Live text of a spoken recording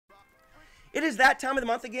It is that time of the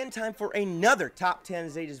month again, time for another Top 10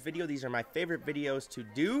 Zetas video. These are my favorite videos to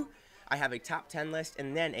do. I have a top 10 list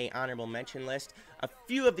and then a honorable mention list. A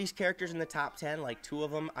few of these characters in the top 10, like 2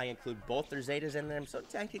 of them, I include both their Zetas in them, so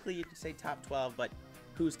technically you could say top 12, but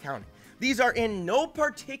who's counting? These are in no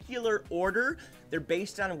particular order. They're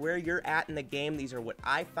based on where you're at in the game. These are what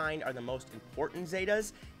I find are the most important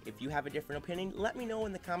Zetas. If you have a different opinion, let me know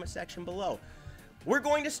in the comment section below. We're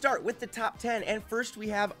going to start with the top 10, and first we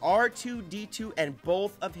have R2-D2 and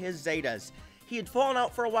both of his Zetas. He had fallen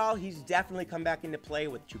out for a while. He's definitely come back into play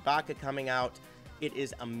with Chewbacca coming out. It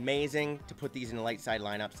is amazing to put these in the light side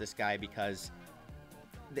lineups, this guy, because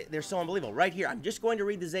they're so unbelievable. Right here, I'm just going to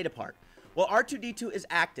read the Zeta part. Well, R2-D2 is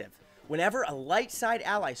active. Whenever a light side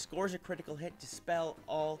ally scores a critical hit, dispel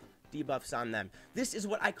all debuffs on them. This is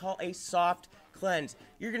what I call a soft cleanse.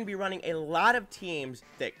 You're going to be running a lot of teams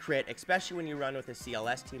that crit, especially when you run with a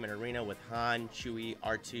CLS team in Arena with Han, Chewie,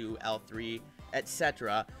 R2, L3,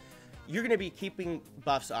 etc. You're going to be keeping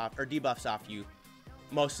buffs off or debuffs off you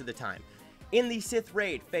most of the time. In the Sith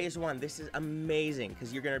Raid Phase 1, this is amazing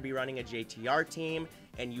because you're going to be running a JTR team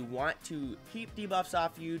and you want to keep debuffs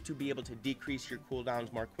off you to be able to decrease your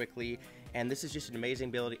cooldowns more quickly. And this is just an amazing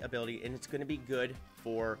ability, and it's going to be good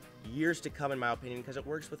for years to come, in my opinion, because it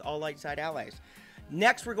works with all light side allies.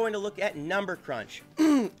 Next, we're going to look at Number Crunch.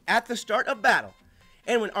 At the start of battle,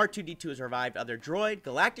 and when R2-D2 is revived, other droid,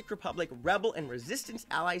 Galactic Republic, Rebel, and Resistance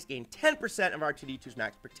allies gain 10% of R2-D2's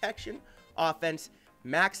max protection, offense,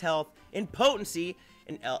 max health, and potency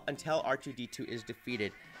until R2-D2 is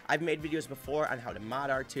defeated. I've made videos before on how to mod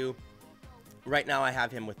R2. Right now, I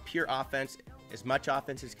have him with pure offense, as much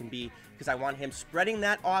offense as can be, because I want him spreading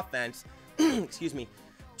that offense, excuse me,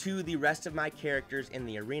 to the rest of my characters in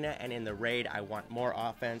the arena and in the raid. I want more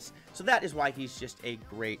offense, so that is why he's just a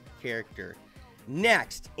great character.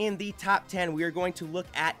 Next, in the top 10, we are going to look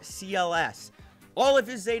at CLS. All of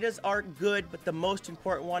his Zetas are good, but the most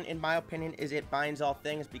important one, in my opinion, is it binds all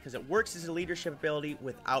things because it works as a leadership ability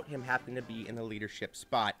without him having to be in the leadership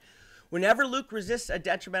spot. Whenever Luke resists a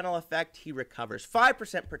detrimental effect, he recovers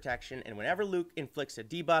 5% protection, and whenever Luke inflicts a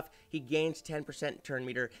debuff, he gains 10% turn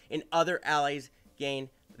meter, and other allies gain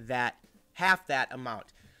half that amount.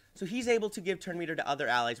 So he's able to give turn meter to other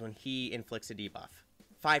allies when he inflicts a debuff.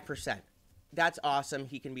 5%. That's awesome.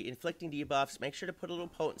 He can be inflicting debuffs. Make sure to put a little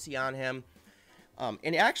potency on him.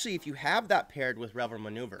 And actually, if you have that paired with Rebel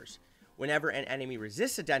maneuvers, whenever an enemy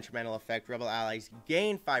resists a detrimental effect, Rebel allies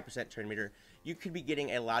gain 5% turn meter. You could be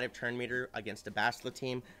getting a lot of turn meter against a Bastilla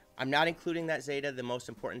team. I'm not including that Zeta. The most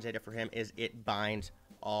important Zeta for him is it binds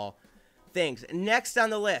all things. Next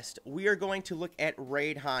on the list, we are going to look at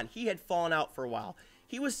Raid Han. He had fallen out for a while.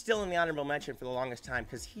 He was still in the honorable mention for the longest time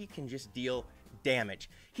because he can just deal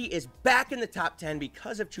damage. He is back in the top 10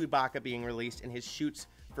 because of Chewbacca being released and his shoots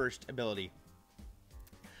first ability.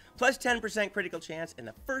 Plus 10% critical chance in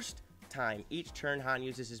the first time each turn Han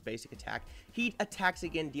uses his basic attack, he attacks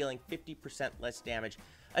again, dealing 50% less damage,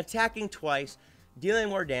 attacking twice, dealing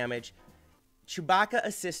more damage, Chewbacca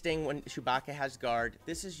assisting when Chewbacca has guard.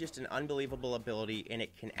 This is just an unbelievable ability, and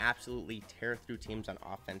it can absolutely tear through teams on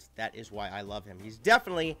offense. That is why I love him. He's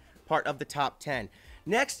definitely part of the top 10.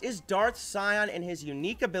 Next is Darth Sion and his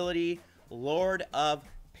unique ability, Lord of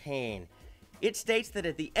Pain. It states that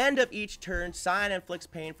at the end of each turn, Sion inflicts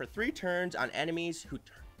pain for 3 turns on enemies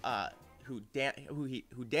who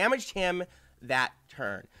damaged him that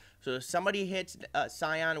turn. So if somebody hits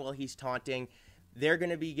Sion while he's taunting, they're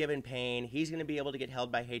going to be given pain. He's going to be able to get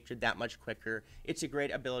held by hatred that much quicker. It's a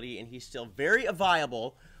great ability, and he's still very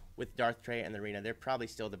viable with Darth Traya in the arena. They're probably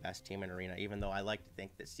still the best team in arena, even though I like to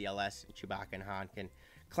think that CLS and Chewbacca and Han can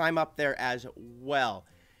climb up there as well.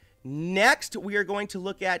 Next, we are going to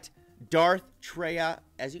look at Darth Traya.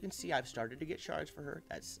 As you can see, I've started to get shards for her.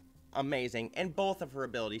 That's amazing. And both of her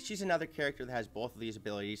abilities. She's another character that has both of these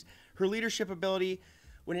abilities. Her leadership ability,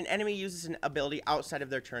 when an enemy uses an ability outside of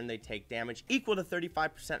their turn, they take damage equal to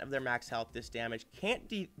 35% of their max health. This damage can't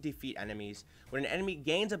defeat enemies. When an enemy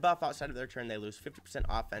gains a buff outside of their turn, they lose 50%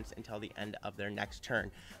 offense until the end of their next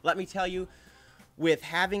turn. Let me tell you, with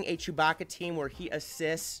having a Chewbacca team where he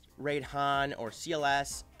assists Raid Han or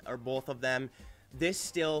CLS or both of them, this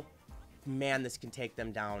still, man, this can take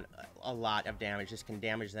them down a lot of damage. This can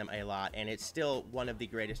damage them a lot, and it's still one of the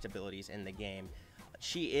greatest abilities in the game.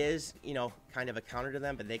 She is, you know, kind of a counter to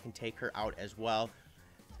them, but they can take her out as well.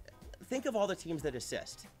 Think of all the teams that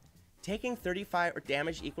assist. Taking 35 or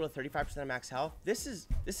damage equal to 35% of max health, this is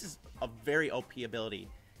a very OP ability,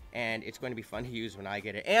 and it's going to be fun to use when I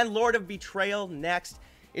get it. And Lord of Betrayal next.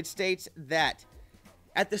 It states that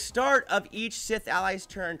At the start of each Sith ally's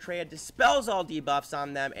turn, Traya dispels all debuffs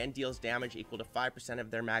on them and deals damage equal to 5%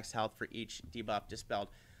 of their max health for each debuff dispelled.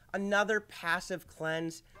 Another passive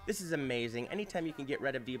cleanse. This is amazing. Anytime you can get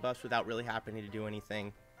rid of debuffs without really having to do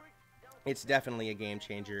anything, it's definitely a game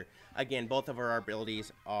changer. Again, both of our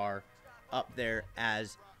abilities are up there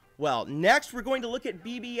as well. Next, we're going to look at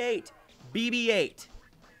BB-8. BB-8.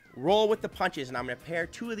 Roll with the punches, and I'm going to pair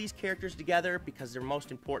two of these characters together because they're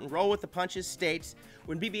most important. Roll with the punches states,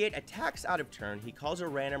 when BB-8 attacks out of turn, he calls a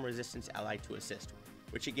random resistance ally to assist,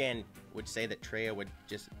 which again would say that Traya would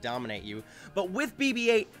just dominate you. But with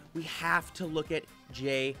BB-8, we have to look at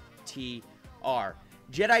JTR.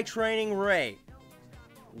 Jedi Training Rey.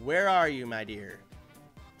 Where are you, my dear?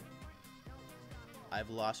 I've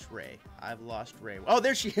lost Rey. I've lost Rey. Oh,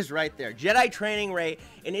 there she is right there. Jedi Training Rey,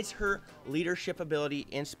 and it's her leadership ability,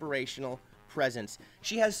 Inspirational Presence.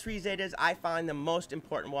 She has 3 Zetas. I find the most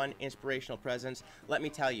important one, Inspirational Presence. Let me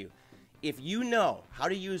tell you, if you know how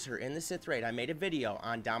to use her in the Sith Raid, I made a video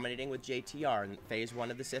on dominating with JTR in Phase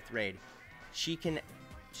 1 of the Sith Raid. She can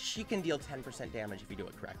deal 10% damage if you do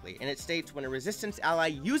it correctly. And it states, when a resistance ally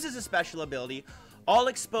uses a special ability, all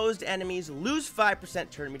exposed enemies lose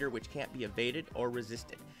 5% turn meter, which can't be evaded or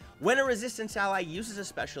resisted. When a resistance ally uses a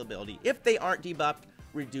special ability, if they aren't debuffed,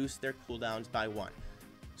 reduce their cooldowns by 1.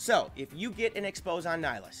 So, if you get an expose on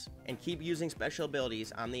Nihilus and keep using special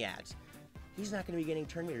abilities on the ads, he's not going to be getting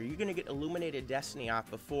turn meter. You're going to get Illuminated Destiny off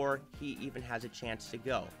before he even has a chance to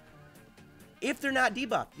go. If they're not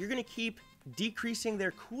debuffed, you're going to keep decreasing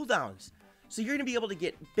their cooldowns. So you're going to be able to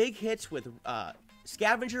get big hits with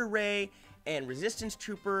Scavenger Rey and Resistance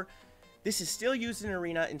Trooper. This is still used in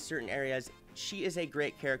Arena in certain areas. She is a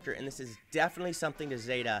great character, and this is definitely something to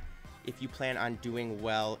Zeta if you plan on doing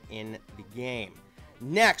well in the game.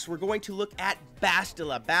 Next, we're going to look at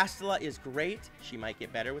Bastilla. Bastilla is great. She might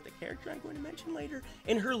get better with the character I'm going to mention later.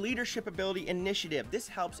 In her leadership ability, Initiative. This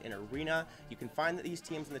helps in Arena. You can find these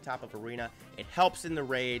teams in the top of Arena. It helps in the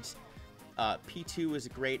raids. P2 is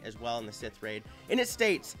great as well in the Sith raid. And it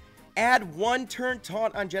states, add 1 turn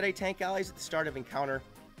taunt on Jedi tank allies at the start of encounter.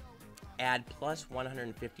 Add plus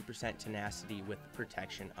 150% tenacity with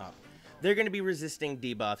protection up. They're going to be resisting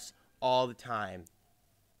debuffs all the time.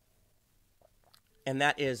 And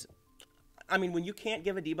that is, I mean, when you can't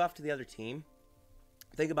give a debuff to the other team,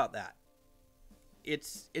 think about that.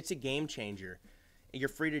 It's a game changer. You're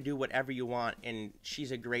free to do whatever you want, and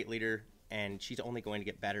she's a great leader, and she's only going to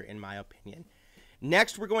get better, in my opinion.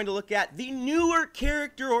 Next, we're going to look at the newer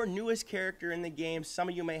character or newest character in the game. Some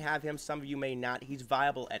of you may have him, some of you may not. He's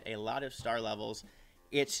viable at a lot of star levels.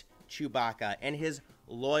 It's Chewbacca and his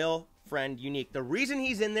loyal friend Unique. The reason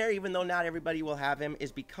he's in there, even though not everybody will have him,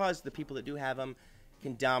 is because the people that do have him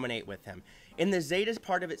can dominate with him. In the Zetas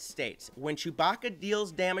part of it states, when Chewbacca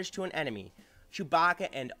deals damage to an enemy, Chewbacca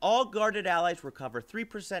and all guarded allies recover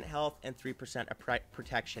 3% health and 3%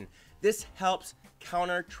 protection. This helps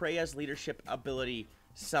counter Traya's leadership ability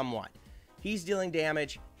somewhat. He's dealing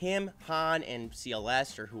damage. Him, Han, and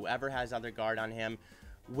CLS, or whoever has other guard on him,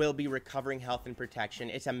 will be recovering health and protection.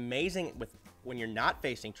 It's amazing when you're not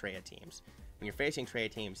facing Traya teams. When you're facing Traya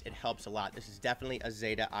teams, it helps a lot. This is definitely a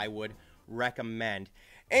Zeta I would recommend.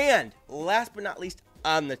 And last but not least,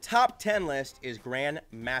 on the top 10 list is Grand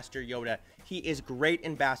Master Yoda. He is great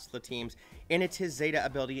in Bastilla teams, and it's his Zeta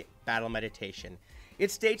ability, Battle Meditation. It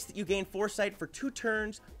states that you gain Foresight for 2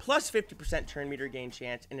 turns, plus 50% turn meter gain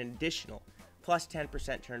chance, and an additional plus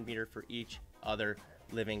 10% turn meter for each other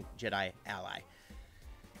living Jedi ally.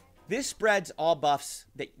 This spreads all buffs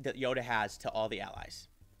that Yoda has to all the allies.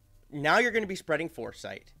 Now you're going to be spreading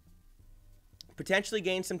Foresight, potentially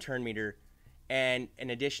gain some turn meter, and an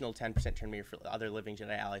additional 10% turn meter for other living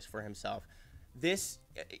Jedi allies for himself. This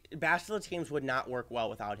Bastilla teams would not work well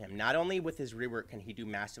without him. Not only with his rework can he do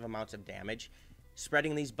massive amounts of damage,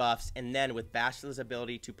 spreading these buffs, and then with Bastilla's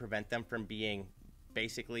ability to prevent them from being,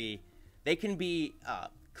 basically, they can be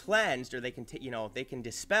cleansed, or they can, they can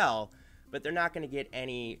dispel, but they're not going to get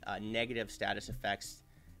any negative status effects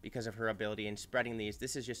because of her ability in spreading these.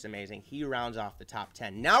 This is just amazing. He rounds off the top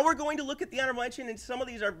 10. Now we're going to look at the honorable mention, and some of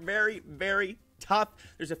these are very, very tough.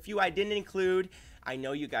 There's a few I didn't include. I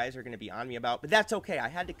know you guys are going to be on me about, but that's okay. I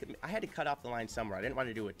had to cut off the line somewhere. I didn't want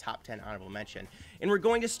to do a top 10 honorable mention. And we're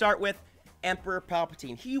going to start with Emperor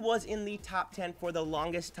Palpatine. He was in the top 10 for the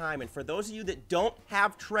longest time, and for those of you that don't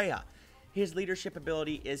have Traya, his leadership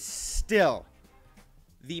ability is still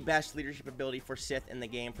the best leadership ability for Sith in the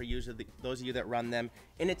game for those of you that run them,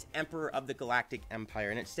 and it's Emperor of the Galactic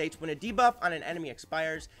Empire. And it states, when a debuff on an enemy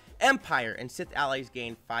expires, Empire and Sith allies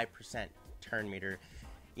gain 5% turn meter.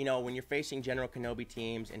 You know, when you're facing General Kenobi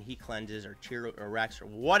teams and he cleanses, or Cheer or Rex or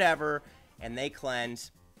whatever, and they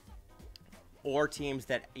cleanse, or teams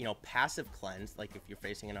that, you know, passive cleanse, like if you're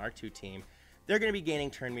facing an R2 team, they're going to be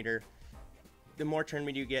gaining turn meter. The more turn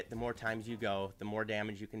meter you get, the more times you go, the more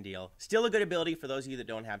damage you can deal. Still a good ability for those of you that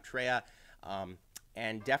don't have Traya,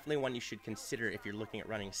 and definitely one you should consider if you're looking at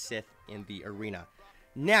running Sith in the arena.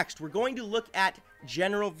 Next, we're going to look at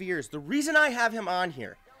General Veers. The reason I have him on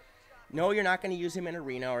here, no, you're not going to use him in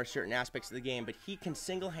arena or certain aspects of the game, but he can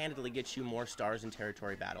single-handedly get you more stars in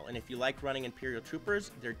territory battle. And if you like running Imperial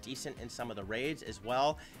troopers, they're decent in some of the raids as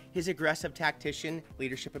well. His aggressive tactician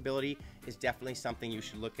leadership ability is definitely something you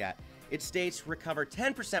should look at. It states recover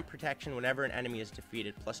 10% protection whenever an enemy is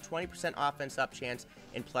defeated, plus 20% offense up chance,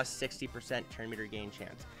 and plus 60% turn meter gain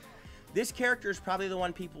chance. This character is probably the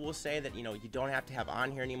one people will say that, you know, you don't have to have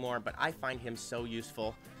on here anymore, but I find him so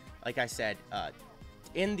useful. Like I said,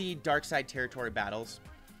 in the dark side territory battles,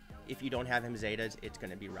 if you don't have him Zetas, it's going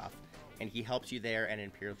to be rough. And he helps you there and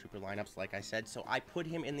Imperial Trooper lineups, like I said. So I put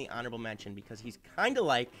him in the honorable mention because he's kind of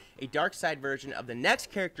like a dark side version of the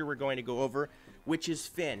next character we're going to go over, which is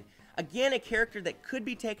Finn. Again, a character that could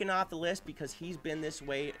be taken off the list because he's been this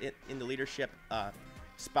way in the leadership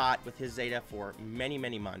spot with his Zeta for many,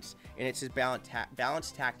 many months. And it's his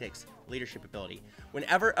balanced tactics leadership ability.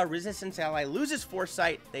 Whenever a resistance ally loses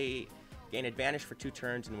foresight, they gain advantage for 2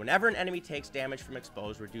 turns, and whenever an enemy takes damage from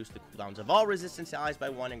exposed, reduce the cooldowns of all resistance allies by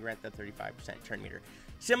 1 and grant them 35% turn meter.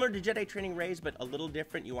 Similar to Jedi training raids, but a little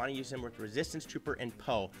different. You want to use him with Resistance Trooper and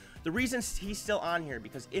Poe. The reason he's still on here,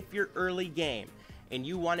 because if you're early game and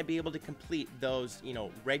you want to be able to complete those, you know,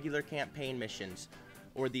 regular campaign missions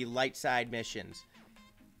or the light side missions,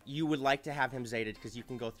 you would like to have him Zeted because you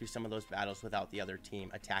can go through some of those battles without the other team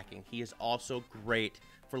attacking. He is also great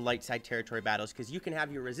for light side territory battles because you can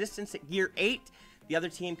have your resistance at gear 8, the other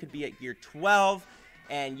team could be at gear 12,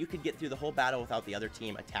 and you could get through the whole battle without the other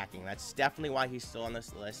team attacking. That's definitely why he's still on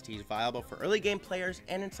this list. He's viable for early game players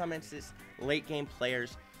and in some instances late game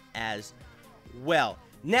players as well.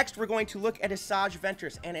 Next, we're going to look at Assaj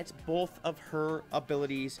Ventress, and it's both of her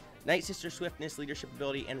abilities, Nightsister Swiftness, Leadership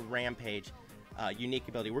ability, and Rampage. Unique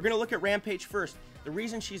ability. We're going to look at Rampage first. The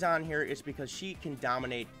reason she's on here is because she can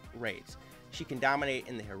dominate raids. She can dominate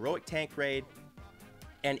in the heroic tank raid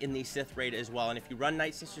and in the Sith raid as well. And if you run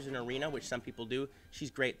Nightsisters in arena, which some people do, she's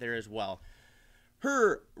great there as well.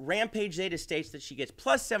 Her Rampage Zeta states that she gets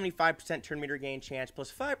plus 75% turn meter gain chance,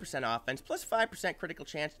 plus 5% offense, plus 5% critical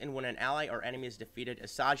chance, and when an ally or enemy is defeated,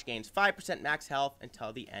 Assaj gains 5% max health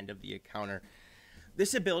until the end of the encounter.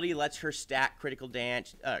 This ability lets her stack critical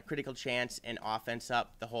chance and offense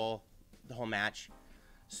up the whole match.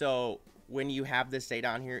 So when you have this Zeta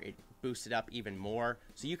on here, it boosts it up even more.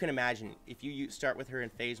 So you can imagine if you start with her in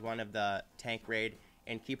phase 1 of the tank raid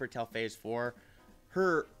and keep her till phase 4,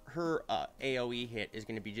 her AoE hit is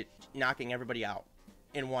going to be just knocking everybody out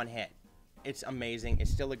in one hit. It's amazing.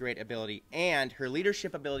 It's still a great ability, and her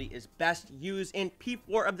leadership ability is best used in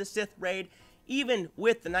P4 of the Sith raid. Even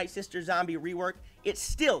with the Nightsister zombie rework, it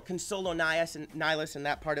still can solo Nihilus in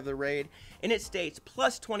that part of the raid, and it states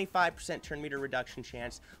plus 25% turn meter reduction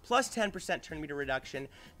chance, plus 10% turn meter reduction.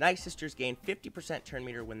 Nightsisters gain 50% turn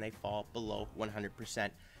meter when they fall below 100%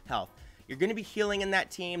 health. You're going to be healing in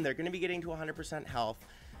that team. They're going to be getting to 100% health.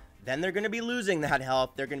 Then they're going to be losing that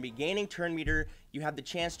health. They're going to be gaining turn meter. You have the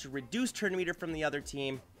chance to reduce turn meter from the other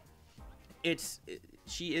team.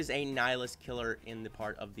 She is a Nihilus killer in the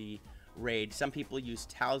part of the raid. Some people use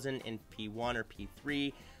Towson in P1 or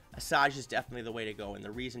P3. Assaj is definitely the way to go, and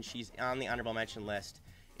the reason she's on the honorable mention list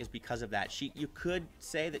is because of that. You could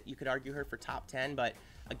say that you could argue her for top 10, but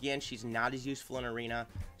again, she's not as useful in arena,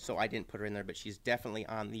 so I didn't put her in there, but she's definitely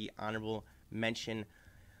on the honorable mention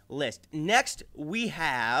list. Next, we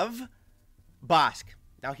have Bossk.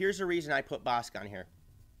 Now, here's the reason I put Bossk on here.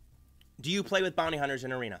 Do you play with bounty hunters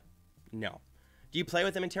in arena? No. Do you play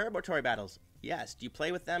with them in territory battles? Yes. Do you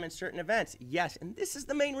play with them in certain events? Yes. And this is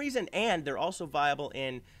the main reason. And they're also viable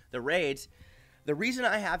in the raids. The reason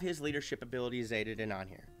I have his leadership ability Zeted in on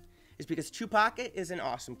here is because Chewbacca is an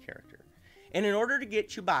awesome character. And in order to get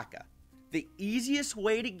Chewbacca, the easiest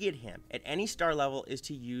way to get him at any star level is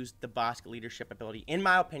to use the Bossk leadership ability, in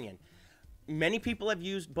my opinion. Many people have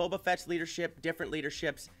used Boba Fett's leadership, different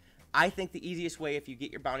leaderships. I think the easiest way if you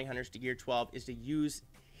get your bounty hunters to gear 12 is to use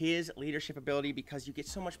his leadership ability because you get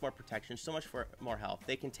so much more protection, so much more health.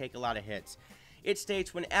 They can take a lot of hits. It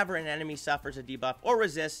states whenever an enemy suffers a debuff or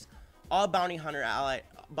resists, all bounty hunter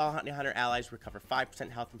allies recover 5%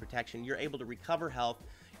 health and protection. You're able to recover health.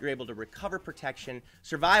 You're able to recover protection,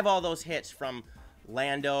 survive all those hits from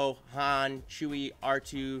Lando, Han, Chewie,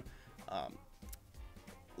 R2,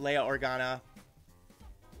 Leia Organa.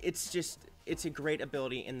 It's a great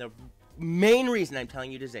ability, and the main reason I'm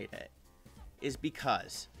telling you to Zeta it is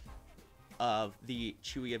because of the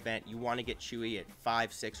Chewie event. You want to get Chewie at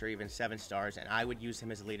 5, 6, or even 7 stars, and I would use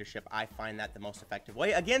him as a leadership. I find that the most effective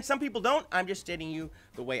way. Again, some people don't. I'm just stating you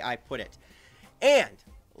the way I put it. And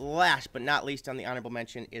last but not least on the honorable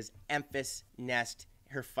mention is Emphas Nest,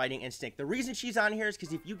 her fighting instinct. The reason she's on here is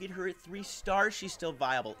because if you get her at 3 stars, she's still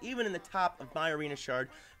viable. Even in the top of my arena shard,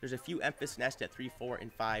 there's a few Emphas Nest at 3, 4,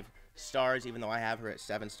 and 5 stars, even though I have her at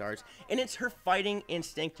 7 stars. And it's her fighting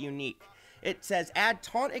instinct unique. It says add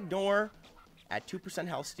taunt ignore, add 2%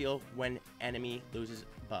 health steal when enemy loses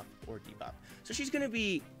buff or debuff. So she's going to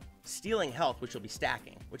be stealing health, which will be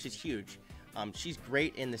stacking, which is huge. She's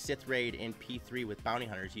great in the Sith raid in P3 with bounty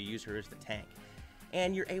hunters. You use her as the tank.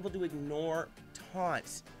 And you're able to ignore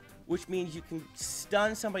taunts, which means you can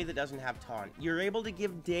stun somebody that doesn't have taunt. You're able to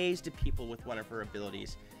give daze to people with one of her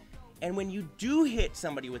abilities. And when you do hit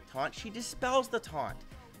somebody with taunt, she dispels the taunt.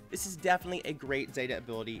 This is definitely a great Zeta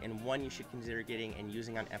ability and one you should consider getting and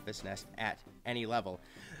using on Emphas Nest at any level.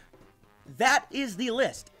 That is the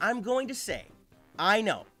list. I'm going to say, I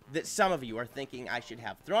know that some of you are thinking I should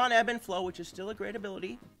have Thrawn Ebb and Flow, which is still a great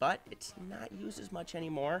ability, but it's not used as much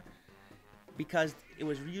anymore because it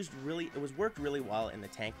was worked really well in the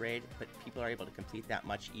tank raid, but people are able to complete that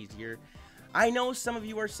much easier. I know some of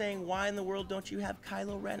you are saying, why in the world don't you have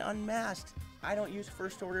Kylo Ren unmasked? I don't use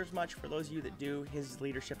First Order as much. For those of you that do, his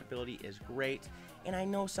leadership ability is great. And I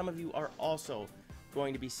know some of you are also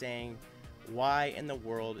going to be saying, why in the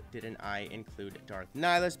world didn't I include Darth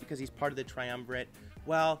Nihilus? Because he's part of the Triumvirate.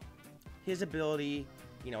 Well, his ability,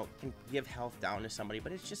 you know, can give health down to somebody,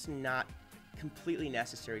 but it's just not completely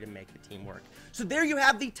necessary to make the team work. So there you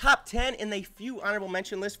have the top 10 and a few honorable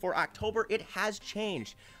mention lists for October. It has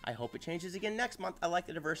changed. I hope it changes again next month. I like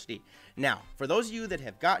the diversity. Now, for those of you that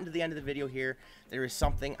have gotten to the end of the video here, there is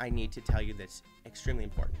something I need to tell you that's extremely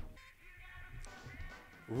important.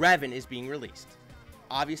 Revan is being released.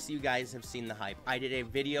 Obviously, you guys have seen the hype. I did a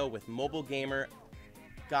video with Mobile Gamer.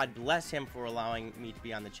 God bless him for allowing me to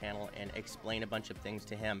be on the channel and explain a bunch of things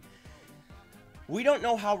to him. We don't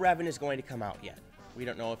know how Revan is going to come out yet. We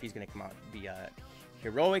don't know if he's going to come out via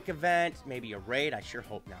heroic event, maybe a raid. I sure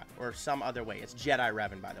hope not. Or some other way. It's Jedi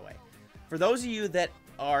Revan, by the way. For those of you that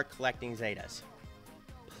are collecting Zetas,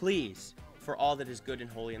 please, for all that is good and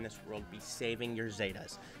holy in this world, be saving your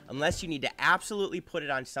Zetas. Unless you need to absolutely put it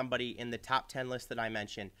on somebody in the top 10 list that I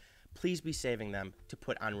mentioned, please be saving them to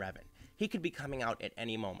put on Revan. He could be coming out at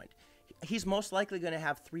any moment. He's most likely going to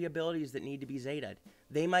have 3 abilities that need to be Zetaed.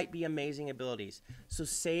 They might be amazing abilities. So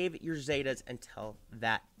save your Zetas until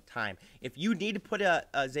that time. If you need to put a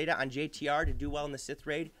Zeta on JTR to do well in the Sith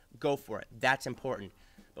raid, go for it. That's important.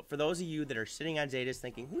 But for those of you that are sitting on Zetas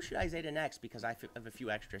thinking, who should I Zeta next because I have a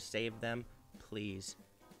few extras, save them, please,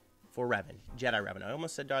 for Revan. Jedi Revan. I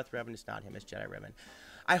almost said Darth Revan. It's not him. It's Jedi Revan.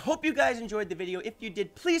 I hope you guys enjoyed the video. If you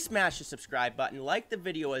did, please smash the subscribe button, like the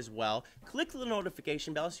video as well, click the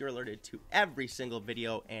notification bell so you're alerted to every single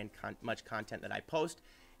video and much content that I post,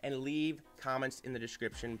 and leave comments in the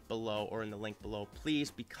description below or in the link below,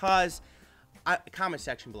 please, because comment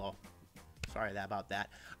section below. Sorry about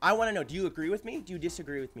that. I want to know, do you agree with me? Do you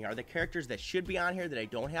disagree with me? Are there characters that should be on here that I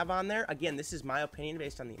don't have on there? Again, this is my opinion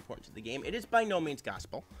based on the importance of the game. It is by no means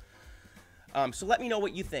gospel. So let me know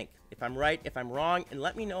what you think, if I'm right, if I'm wrong, and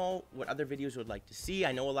let me know what other videos you would like to see.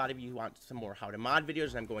 I know a lot of you want some more how to mod videos,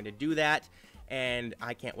 and I'm going to do that, and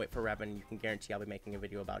I can't wait for Revan. You can guarantee I'll be making a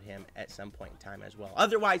video about him at some point in time as well.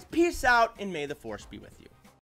 Otherwise, peace out, and may the Force be with you.